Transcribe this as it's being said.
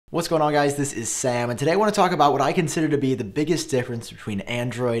What's going on, guys? This is Sam, and today I want to talk about what I consider to be the biggest difference between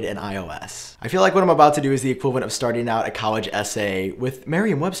Android and iOS. I feel like what I'm about to do is the equivalent of starting out a college essay with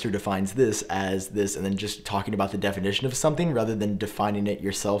Merriam-Webster defines this as this, and then just talking about the definition of something rather than defining it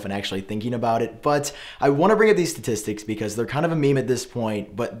yourself and actually thinking about it. But I want to bring up these statistics because they're kind of a meme at this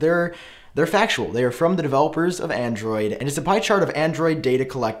point, but they're factual. They are from the developers of Android, and it's a pie chart of Android data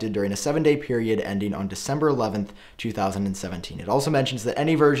collected during a 7-day period ending on December 11th, 2017. It also mentions that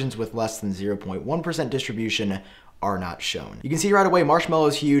any versions with less than 0.1% distribution are not shown. You can see right away Marshmallow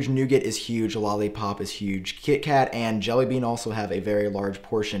is huge, Nougat is huge, Lollipop is huge, Kit Kat and Jelly Bean also have a very large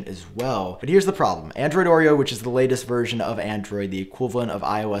portion as well. But here's the problem. Android Oreo, which is the latest version of Android, the equivalent of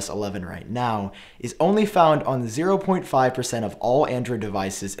iOS 11 right now, is only found on 0.5% of all Android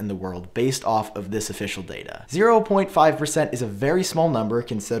devices in the world based off of this official data. 0.5% is a very small number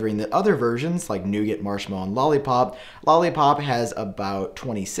considering that other versions like Nougat, Marshmallow, and Lollipop has about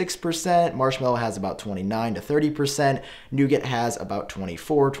 26%, Marshmallow has about 29 to 30%, Nougat has about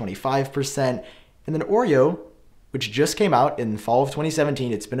 24, 25%, and then Oreo, which just came out in fall of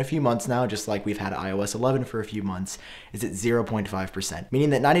 2017, it's been a few months now, just like we've had iOS 11 for a few months, is at 0.5%, meaning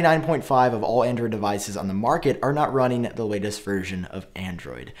that 99.5% of all Android devices on the market are not running the latest version of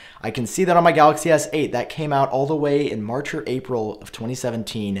Android. I can see that on my Galaxy S8, that came out all the way in March or April of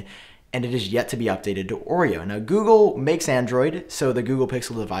 2017, and it is yet to be updated to Oreo. Now, Google makes Android, so the Google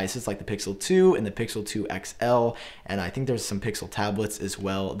Pixel devices like the Pixel 2 and the Pixel 2 XL, and I think there's some Pixel tablets as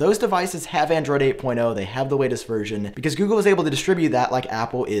well. Those devices have Android 8.0, they have the latest version, because Google is able to distribute that like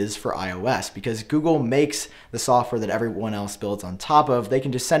Apple is for iOS, because Google makes the software that everyone else builds on top of. They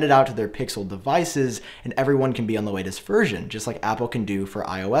can just send it out to their Pixel devices, and everyone can be on the latest version, just like Apple can do for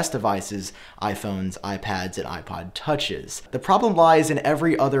iOS devices, iPhones, iPads, and iPod Touches. The problem lies in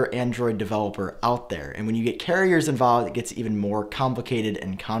every other Android developer out there, and when you get carriers involved, it gets even more complicated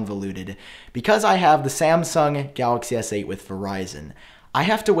and convoluted. Because I have the Samsung Galaxy S8 with Verizon, I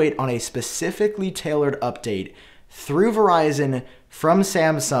have to wait on a specifically tailored update through Verizon from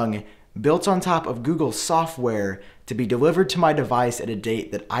Samsung built on top of Google's software to be delivered to my device at a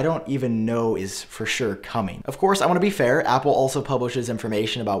date that I don't even know is for sure coming. Of course, I want to be fair, Apple also publishes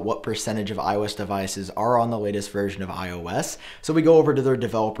information about what percentage of iOS devices are on the latest version of iOS. So we go over to their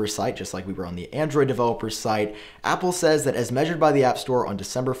developer site, just like we were on the Android developer site. Apple says that as measured by the App Store on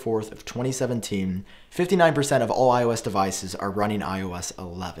December 4th of 2017, 59% of all iOS devices are running iOS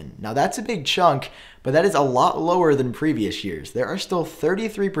 11. Now that's a big chunk, but that is a lot lower than previous years. There are still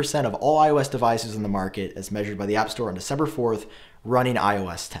 33% of all iOS devices in the market, as measured by the App Store on December 4th, running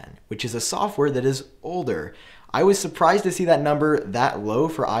iOS 10, which is a software that is older. I was surprised to see that number that low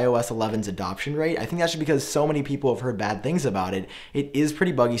for iOS 11's adoption rate. I think that's just because so many people have heard bad things about it. It is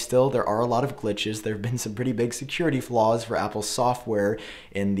pretty buggy still. There are a lot of glitches. There have been some pretty big security flaws for Apple's software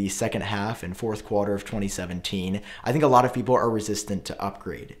in the second half and fourth quarter of 2017. I think a lot of people are resistant to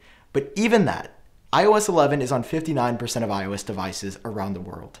upgrade. But even that, iOS 11 is on 59% of iOS devices around the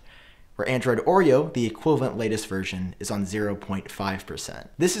world, where Android Oreo, the equivalent latest version, is on 0.5%.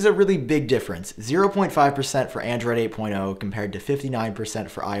 This is a really big difference. 0.5% for Android 8.0 compared to 59%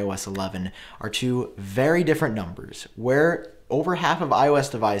 for iOS 11 are two very different numbers, where over half of iOS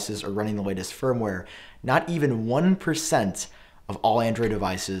devices are running the latest firmware. Not even 1% of all Android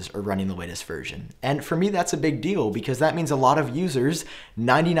devices are running the latest version. And for me, that's a big deal because that means a lot of users,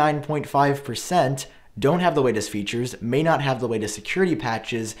 99.5%, don't have the latest features, may not have the latest security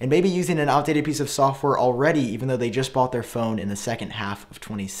patches, and may be using an outdated piece of software already even though they just bought their phone in the second half of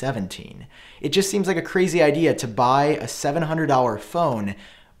 2017. It just seems like a crazy idea to buy a $700 phone,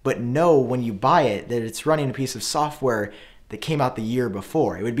 but know when you buy it that it's running a piece of software that came out the year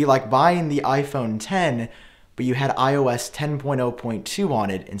before. It would be like buying the iPhone 10, but you had iOS 10.0.2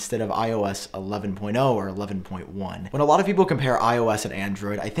 on it instead of iOS 11.0 or 11.1. When a lot of people compare iOS and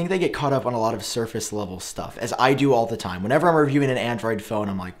Android, I think they get caught up on a lot of surface level stuff, as I do all the time. Whenever I'm reviewing an Android phone,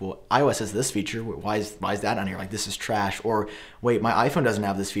 I'm like, well, iOS has this feature, why is that on here? Like, this is trash. Or, wait, my iPhone doesn't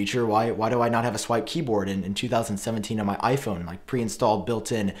have this feature, why do I not have a swipe keyboard in 2017 on my iPhone, like pre-installed,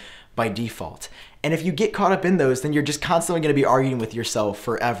 built in by default? And if you get caught up in those, then you're just constantly going to be arguing with yourself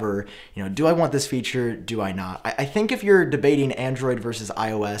forever. You know, do I want this feature? Do I not? I think if you're debating Android versus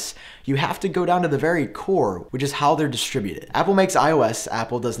iOS, you have to go down to the very core, which is how they're distributed. Apple makes iOS.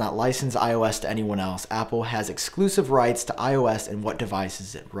 Apple does not license iOS to anyone else. Apple has exclusive rights to iOS and what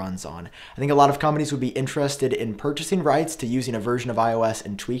devices it runs on. I think a lot of companies would be interested in purchasing rights to using a version of iOS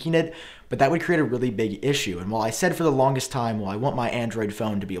and tweaking it, but that would create a really big issue. And while I said for the longest time, well, I want my Android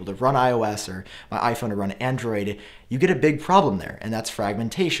phone to be able to run iOS or my iPhone to run Android, you get a big problem there, and that's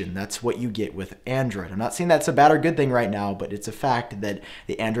fragmentation. That's what you get with Android. I'm not saying that's a bad or good thing right now, but it's a fact that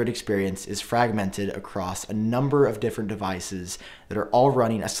the Android experience is fragmented across a number of different devices that are all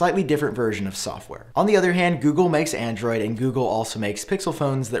running a slightly different version of software. On the other hand, Google makes Android, and Google also makes Pixel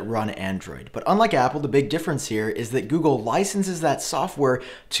phones that run Android. But unlike Apple, the big difference here is that Google licenses that software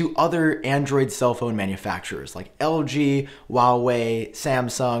to other Android cell phone manufacturers like LG, Huawei,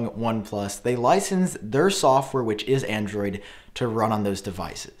 Samsung, OnePlus. They license their software, which is Android, to run on those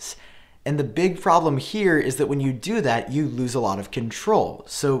devices. And the big problem here is that when you do that, you lose a lot of control.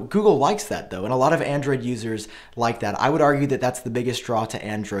 So Google likes that though, and a lot of Android users like that. I would argue that that's the biggest draw to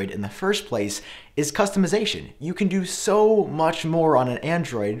Android in the first place, is customization. You can do so much more on an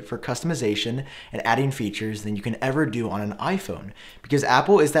Android for customization and adding features than you can ever do on an iPhone. Because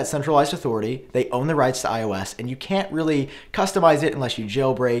Apple is that centralized authority, they own the rights to iOS, and you can't really customize it unless you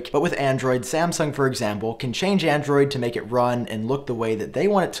jailbreak. But with Android, Samsung, for example, can change Android to make it run and look the way that they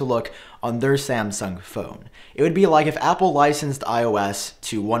want it to look on their Samsung phone. It would be like if Apple licensed iOS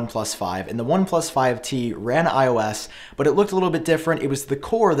to OnePlus 5 and the OnePlus 5T ran iOS, but it looked a little bit different. It was the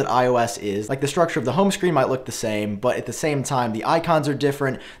core that iOS is. Like the structure of the home screen might look the same, but at the same time, the icons are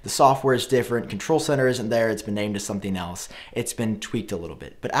different, the software is different, Control Center isn't there, it's been named to something else. It's been tweaked a little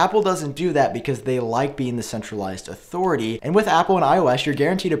bit. But Apple doesn't do that because they like being the centralized authority. And with Apple and iOS, you're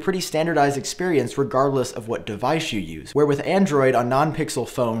guaranteed a pretty standardized experience regardless of what device you use. Where with Android on non-Pixel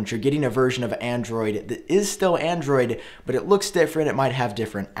phones, you're getting a version of Android that is still Android, but it looks different. It might have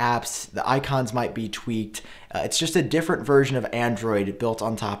different apps. The icons might be tweaked. It's just a different version of Android built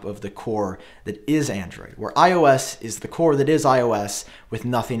on top of the core that is Android, where iOS is the core that is iOS with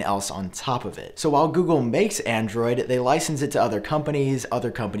nothing else on top of it. So while Google makes Android, they license it to other companies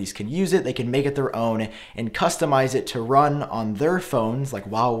can use it, they can make it their own and customize it to run on their phones, like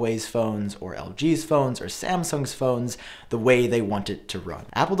Huawei's phones or LG's phones or Samsung's phones, the way they want it to run.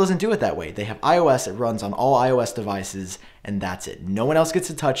 Apple doesn't do it that way. They have iOS, it runs on all iOS devices, and that's it. No one else gets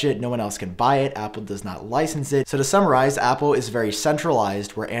to touch it, no one else can buy it, Apple does not license it. So to summarize, Apple is very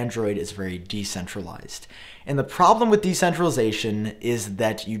centralized where Android is very decentralized. And the problem with decentralization is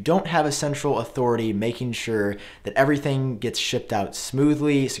that you don't have a central authority making sure that everything gets shipped out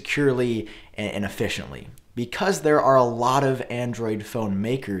smoothly, securely, and efficiently. Because there are a lot of Android phone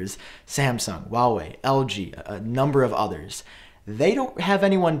makers, Samsung, Huawei, LG, a number of others, they don't have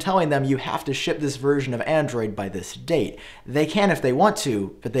anyone telling them you have to ship this version of Android by this date. They can if they want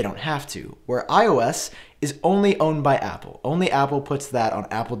to, but they don't have to. Where iOS is only owned by Apple. Only Apple puts that on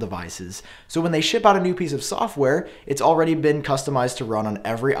Apple devices. So when they ship out a new piece of software, it's already been customized to run on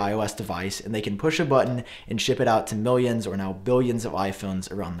every iOS device, and they can push a button and ship it out to millions or now billions of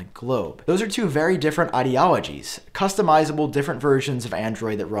iPhones around the globe. Those are two very different ideologies. Customizable different versions of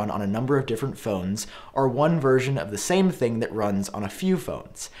Android that run on a number of different phones, or one version of the same thing that runs on a few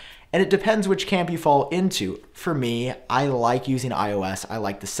phones. And it depends which camp you fall into. For me, I like using iOS. I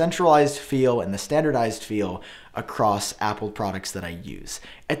like the centralized feel and the standardized feel across Apple products that I use.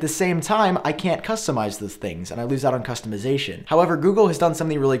 At the same time, I can't customize those things and I lose out on customization. However, Google has done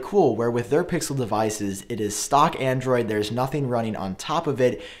something really cool where with their Pixel devices, it is stock Android, there's nothing running on top of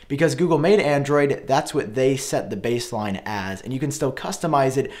it. Because Google made Android, that's what they set the baseline as, and you can still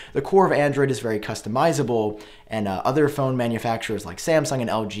customize it. The core of Android is very customizable, and other phone manufacturers like Samsung and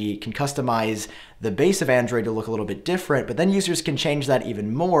LG can customize the base of Android to look a little bit different, but then users can change that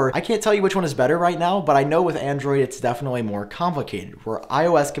even more. I can't tell you which one is better right now, but I know with Android it's definitely more complicated, where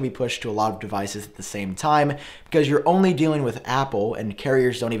iOS can be pushed to a lot of devices at the same time because you're only dealing with Apple, and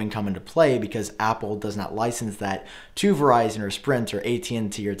carriers don't even come into play because Apple does not license that to Verizon or Sprint or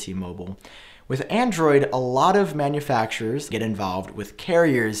AT&T or T-Mobile. With Android, a lot of manufacturers get involved with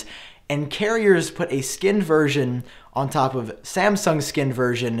carriers, and carriers put a skinned version on top of Samsung's skinned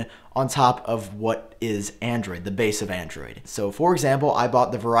version on top of what is Android, the base of Android. So for example, I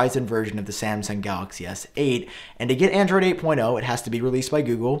bought the Verizon version of the Samsung Galaxy S8, and to get Android 8.0, it has to be released by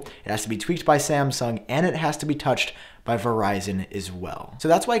Google, it has to be tweaked by Samsung, and it has to be touched by Verizon as well. So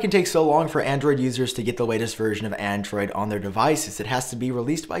that's why it can take so long for Android users to get the latest version of Android on their devices. It has to be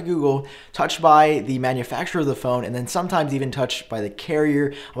released by Google, touched by the manufacturer of the phone, and then sometimes even touched by the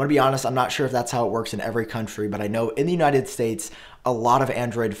carrier. I want to be honest, I'm not sure if that's how it works in every country, but I know in the United States, a lot of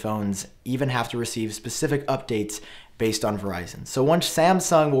Android phones even have to receive specific updates based on Verizon. So once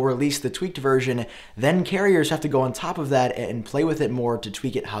Samsung will release the tweaked version, then carriers have to go on top of that and play with it more to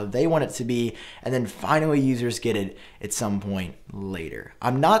tweak it how they want it to be, and then finally users get it at some point later.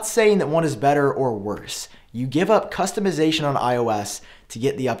 I'm not saying that one is better or worse. You give up customization on iOS to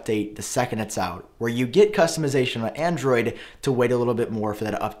get the update the second it's out, where you get customization on Android to wait a little bit more for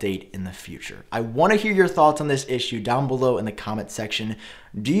that update in the future. I want to hear your thoughts on this issue down below in the comment section.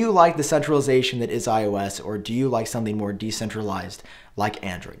 Do you like the centralization that is iOS, or do you like something more decentralized like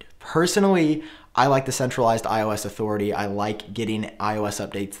Android? Personally, I like the centralized iOS authority. I like getting iOS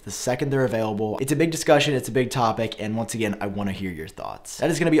updates the second they're available. It's a big discussion, it's a big topic, and once again, I want to hear your thoughts.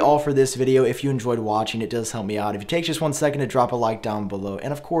 That is going to be all for this video. If you enjoyed watching, it does help me out. If you take just 1 second to drop a like down below,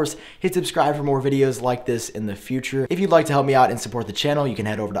 and of course, hit subscribe for more videos like this in the future. If you'd like to help me out and support the channel, you can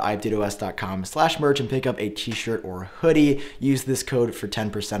head over to iupdateos.com/merch and pick up a t-shirt or hoodie. Use this code for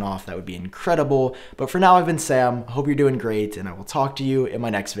 10% off. That would be incredible. But for now, I've been Sam. Hope you're doing great, and I will talk to you in my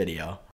next video.